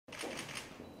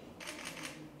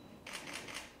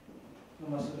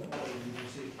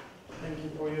Thank you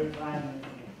for your time.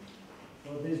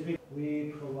 For this week,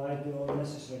 we provide all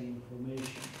necessary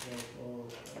information for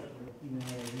in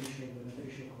our initial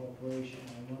beneficial cooperation.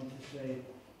 I want to say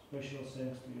special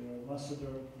thanks to your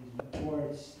ambassador, his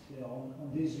words on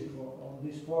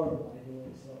this forum, by the way.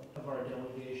 So. Of our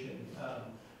delegation,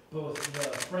 both the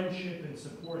friendship and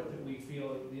support that we feel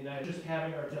at the United, just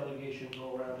having our delegation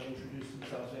go around and introduce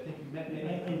themselves. I think you've met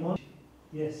many.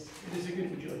 Yes. It is a good.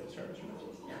 Would you like to start, Mr. President?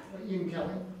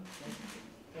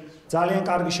 ძალიან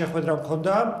კარგი შეხვედრა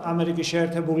მქონდა ამერიკის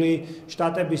შეერთებული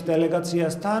შტატების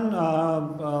დელეგაციასთან.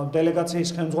 დელეგაციის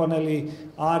ხელმძღვანელი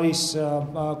არის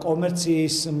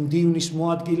კომერციის მდივნის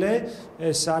მოადგილე.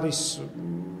 ეს არის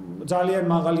ძალიან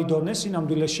მაღალი დონე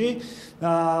სინამდვილეში.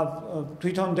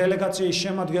 თვითონ დელეგაციის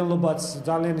შემადგენლობაც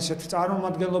ძალიან ისეთი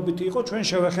წარმომადგენლობითი იყო. ჩვენ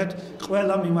შევეხეთ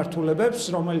ყველა მიმართულებებს,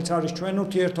 რომელიც არის ჩვენ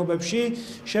ურთიერთობებში.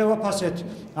 შევაფასეთ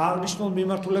აღნიშნულ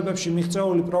მიმართულებებში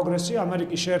მიღწეული პროგრესი.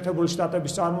 ამერიკის შეერთებული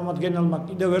შტატების წარმომადგენელმა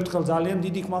კიდევ ერთხელ ძალიან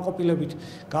დიდი კმაყოფილებით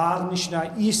გააღნიშნა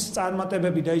ის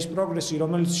წარმატებები და ის პროგრესი,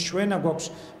 რომელიც ჩვენა გვაქვს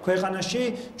ქვეყანაში.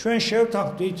 ჩვენ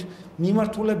შევთანხმდით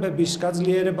მიმართულებების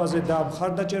გაძლიერებაზე და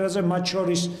მხარდაჭერაზე, მათ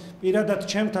შორის პირადად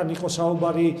ჩემთან იყო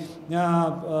საუბარი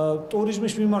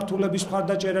ტურიზმის მიმართულების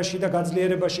მხარდაჭერაში და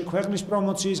გაძლიერებაში, ქვეყნის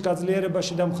პრომოციის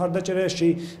გაძლიერებაში და მხარდაჭერაში,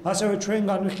 ასევე ჩვენ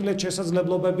განვიხილეთ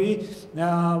შესაძლებლობები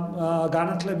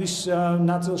განათლების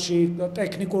ნაწილში,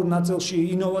 ტექნიკურ ნაწილში,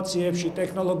 ინოვაციებში,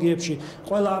 ტექნოლოგიებში.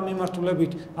 ყველა ამ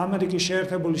მიმართულებით ამერიკის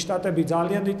შეერთებული შტატები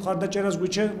ძალიან დიდ მხარდაჭერას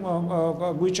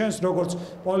გვიჩენს, როგორც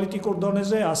პოლიტიკურ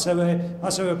დონეზე,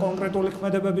 ასევე კონკრეტული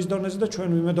ქმედებების დონეზე და ჩვენ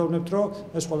ვიმედოვნებთ, რომ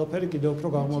ეს ყველაფერი კიდევ უფრო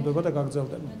გამოვდება და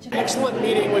გაგრძელდება. Excellent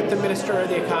meeting with the Minister of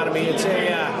the Economy.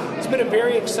 It's been a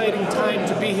very exciting time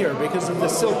to be here because of the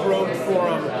Silk Road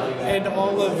Forum and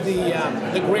all of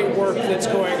the great work that's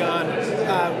going on,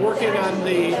 working on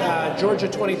the Georgia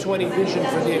 2020 vision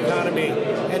for the economy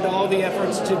and all the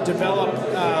efforts to develop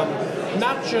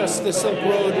not just the Silk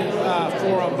Road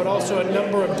Forum, but also a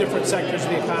number of different sectors of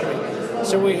the economy.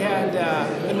 So we had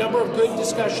a number of good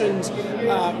discussions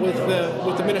with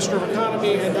the Minister of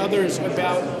Economy and others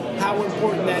about how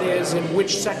important that is and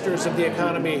which sectors of the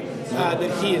economy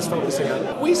that he is focusing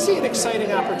on. We see an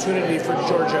exciting opportunity for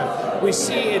Georgia. We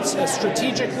see it's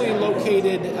strategically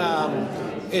located.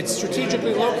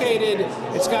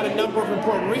 It's got a number of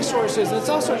important resources. It's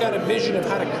also got a vision of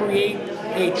how to create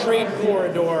a trade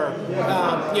corridor,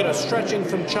 stretching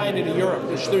from China to Europe,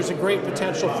 which there's a great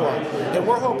potential for. And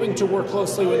we're hoping to work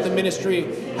closely with the ministry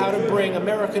how to bring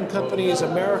American companies,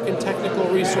 American technical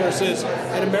resources,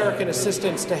 and American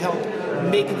assistance to help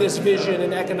make this vision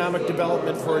and economic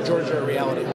development for Georgia a reality.